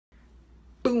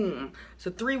boom.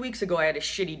 So 3 weeks ago I had a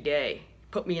shitty day.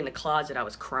 Put me in the closet. I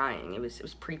was crying. It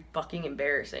was pretty fucking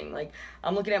embarrassing. Like,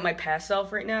 I'm looking at my past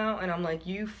self right now and I'm like,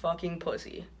 you fucking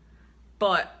pussy.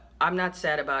 But I'm not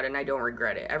sad about it and I don't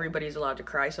regret it. Everybody's allowed to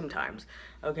cry sometimes,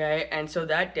 okay? And so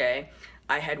that day,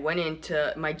 I had went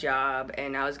into my job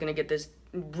and I was gonna get this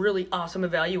really awesome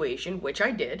evaluation, which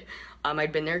I did.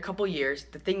 I'd been there a couple years.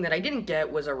 The thing that I didn't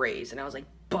get was a raise, and I was like,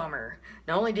 bummer.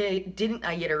 Not only didn't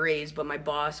I get a raise, but my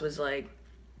boss was like,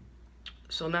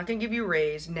 so I'm not gonna give you a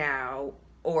raise now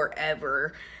or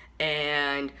ever,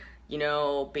 and you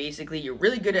know, basically you're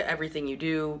really good at everything you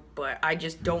do, but I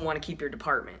just don't want to keep your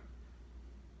department.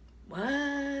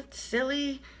 What?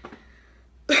 Silly?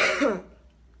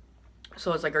 So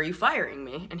I was like, are you firing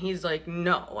me? And he's like,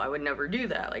 no, I would never do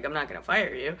that. Like, I'm not gonna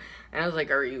fire you. And I was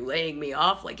like, are you laying me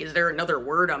off? Like, is there another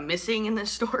word I'm missing in this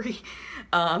story?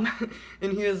 And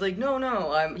he was like,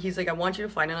 no. He's like, I want you to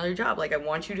find another job. Like, I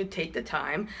want you to take the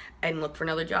time and look for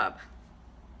another job.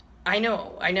 I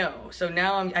know. So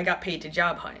now I got paid to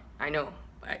job hunt. I know.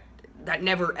 That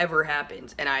never ever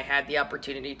happens. And I had the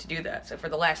opportunity to do that. So for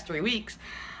the last 3 weeks,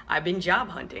 I've been job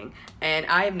hunting, and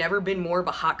I have never been more of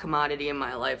a hot commodity in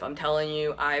my life. I'm telling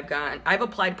you, I've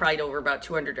applied probably to over about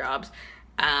 200 jobs.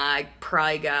 I've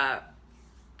got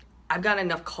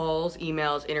enough calls,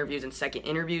 emails, interviews, and second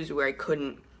interviews where I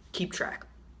couldn't keep track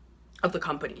of the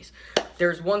companies.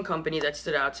 There's one company that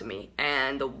stood out to me,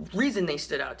 and the reason they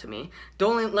stood out to me,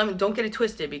 don't get it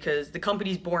twisted, because the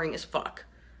company's boring as fuck,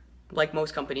 like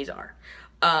most companies are.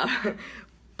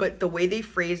 But the way they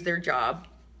phrased their job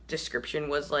description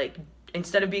was like,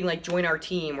 instead of being like join our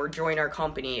team or join our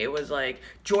company, it was like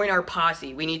join our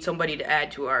posse. We need somebody to add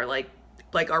to our like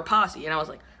our posse. And I was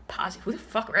like, posse? Who the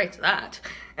fuck writes that?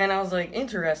 And I was like,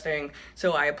 interesting.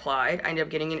 So I applied. I ended up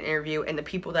getting an interview, and the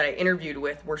people that I interviewed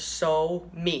with were so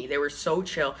me. They were so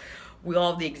chill. We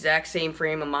all have the exact same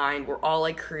frame of mind. We're all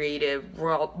like creative.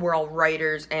 We're all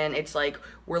writers, and it's like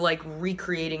we're like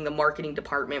recreating the marketing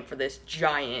department for this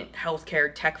giant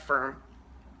healthcare tech firm,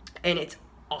 and it's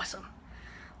awesome.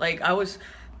 Like,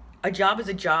 a job is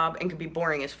a job and can be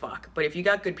boring as fuck, but if you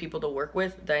got good people to work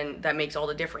with, then that makes all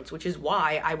the difference, which is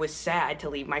why I was sad to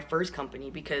leave my first company,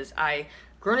 because I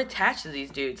grown attached to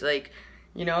these dudes. Like,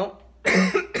 you know,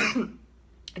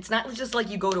 it's not just like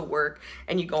you go to work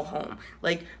and you go home.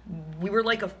 Like, we were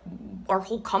like our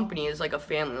whole company is like a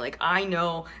family. Like, I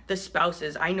know the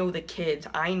spouses, I know the kids,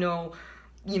 I know,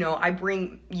 you know, I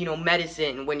bring, you know,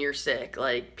 medicine when you're sick.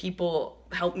 Like, people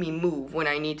help me move when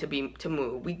I need to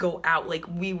move. We go out. Like,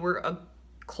 we were a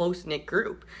close-knit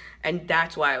group, and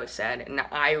that's why I was sad, and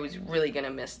I was really gonna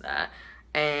miss that.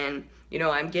 And, you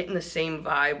know, I'm getting the same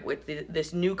vibe with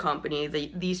this new company.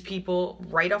 These people,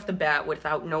 right off the bat,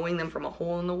 without knowing them from a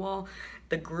hole in the wall,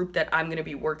 the group that I'm gonna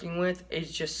be working with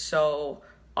is just so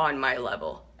on my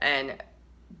level, and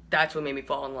that's what made me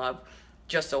fall in love.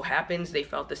 Just so happens they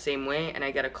felt the same way, and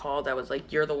I got a call that was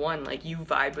like, you're the one. Like, you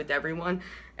vibe with everyone,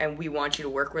 and we want you to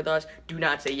work with us. Do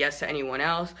not say yes to anyone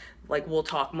else. Like, we'll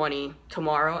talk money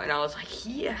tomorrow. And I was like,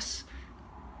 yes.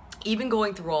 Even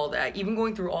going through all that, even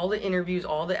going through all the interviews,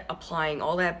 all the applying,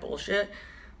 all that bullshit,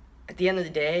 at the end of the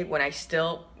day, when I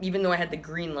still, even though I had the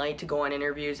green light to go on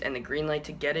interviews and the green light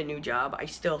to get a new job, I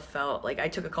still felt like I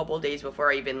took a couple of days before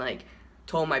I even like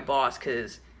told my boss,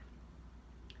 because,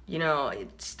 you know,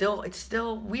 it's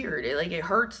still weird. It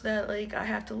hurts that, like, I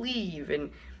have to leave, and,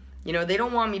 you know, they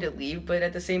don't want me to leave, but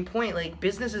at the same point, like,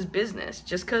 business is business.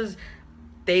 Just because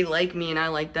they like me and I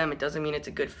like them, it doesn't mean it's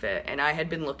a good fit. And I had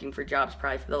been looking for jobs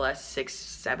probably for the last 6,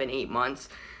 7, 8 months,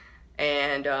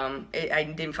 and I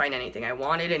didn't find anything I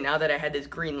wanted. And now that I had this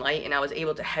green light and I was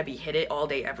able to heavy hit it all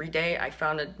day, every day, I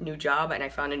found a new job and I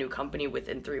found a new company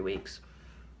within 3 weeks.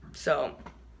 So,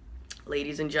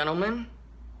 ladies and gentlemen,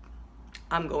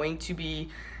 I'm going to be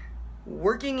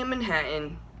working in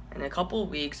Manhattan in a couple of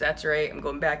weeks. That's right, I'm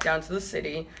going back down to the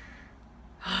city.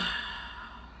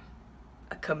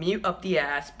 A commute up the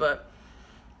ass, but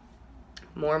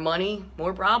more money,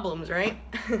 more problems, right?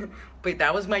 But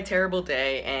that was my terrible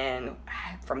day, and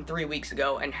from 3 weeks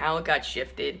ago, and how it got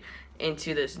shifted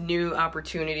into this new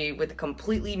opportunity with a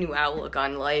completely new outlook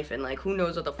on life, and like, who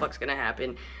knows what the fuck's gonna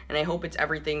happen. And I hope it's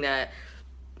everything that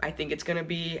I think it's gonna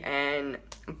be. And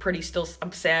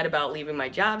I'm sad about leaving my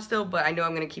job still, but I know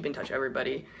I'm gonna keep in touch with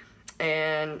everybody.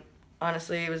 And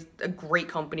honestly, it was a great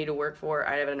company to work for.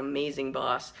 I have an amazing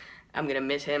boss. I'm gonna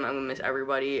miss him, I'm gonna miss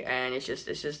everybody, and it's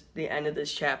just the end of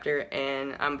this chapter,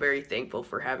 and I'm very thankful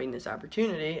for having this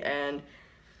opportunity. And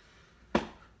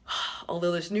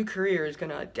although this new career is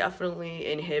gonna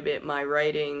definitely inhibit my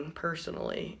writing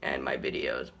personally and my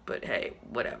videos, but hey,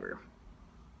 whatever.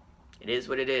 It is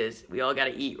what it is. We all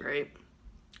gotta eat, right?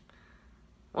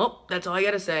 well, that's all I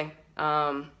gotta say.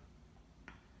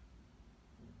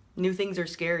 New things are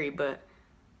scary, but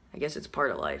I guess it's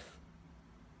part of life.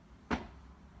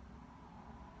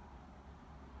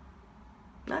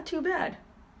 Not too bad.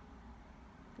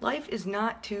 Life is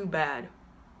not too bad.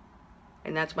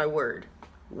 And that's my word.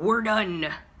 We're done.